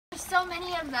so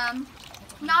many of them,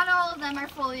 not all of them are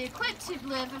fully equipped to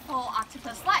live a full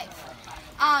octopus life.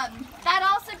 That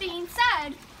also being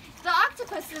said, the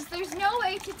octopuses, there's no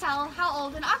way to tell how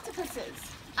old an octopus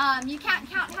is. You can't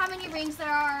count how many rings there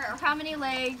are or how many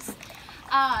legs.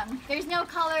 There's no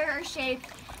color or shape.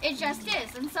 It just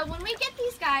is. And so when we get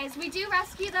these guys, we do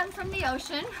rescue them from the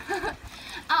ocean.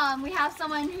 We have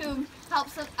someone who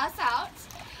helps us out.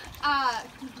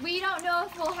 We don't know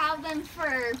if we'll have them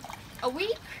for a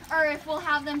week or if we'll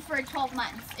have them for 12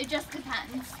 months. It just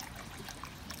depends.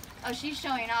 Oh, she's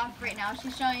showing off right now.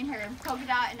 She's showing her polka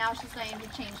dot, and now she's going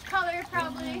to change color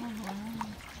probably.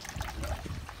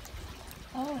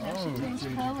 Oh, now she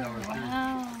changed color.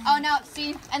 Wow. Oh, no,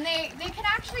 see, and they can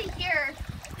actually hear.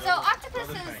 So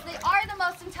octopuses, they are the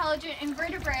most intelligent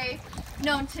invertebrate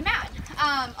known to man.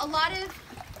 A lot of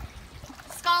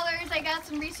scholars, I guess,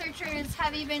 and researchers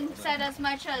have even said as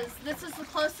much as this is the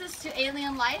closest to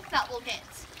alien life that we'll get,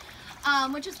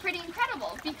 which is pretty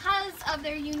incredible because of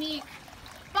their unique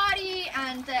body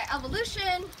and the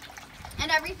evolution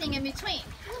and everything in between.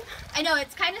 I know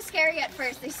it's kind of scary at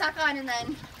first. They suck on and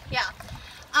then, yeah.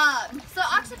 So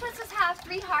octopuses have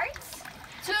 3 hearts.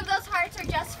 2 of those hearts are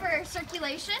just for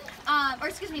circulation, or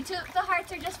excuse me, 2 of the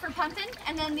hearts are just for pumping,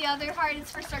 and then the other heart is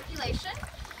for circulation.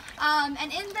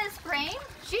 And in this brain,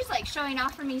 she's like showing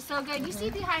off for me so good. You see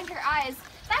behind her eyes,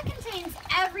 that contains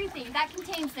everything. That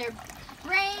contains their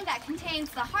brain, that contains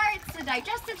the hearts, the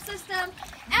digestive system,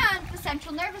 and the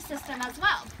central nervous system as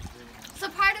well. So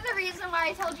part of the reason why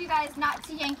I told you guys not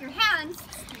to yank your hands,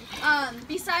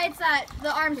 besides that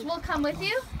the arms will come with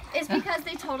you, is because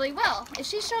they totally will. Is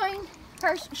she showing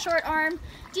her short arm?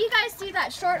 Do you guys see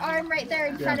that short arm right there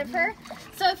in front of her?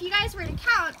 So if you guys were to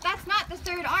count, that's not the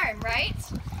 3rd arm, right?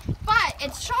 But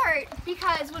it's short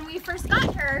because when we first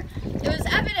got her, it was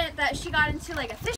evident that she got into like a fish